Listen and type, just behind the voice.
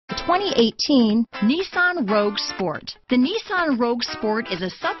2018 Nissan Rogue Sport. The Nissan Rogue Sport is a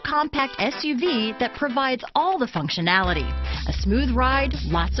subcompact SUV that provides all the functionality. A smooth ride,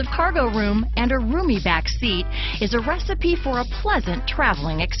 lots of cargo room, and a roomy back seat is a recipe for a pleasant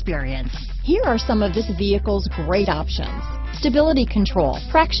traveling experience. Here are some of this vehicle's great options: stability control,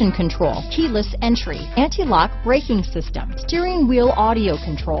 traction control, keyless entry, anti-lock braking system, steering wheel audio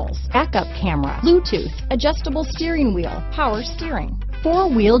controls, backup camera, Bluetooth, adjustable steering wheel, power steering,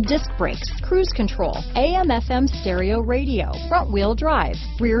 four-wheel disc brakes, cruise control, AM/FM stereo radio, front-wheel drive,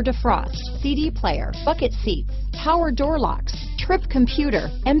 rear defrost, CD player, bucket seats, power door locks, trip computer,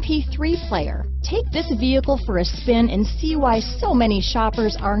 MP3 player. Take this vehicle for a spin and see why so many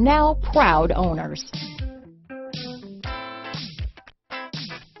shoppers are now proud owners.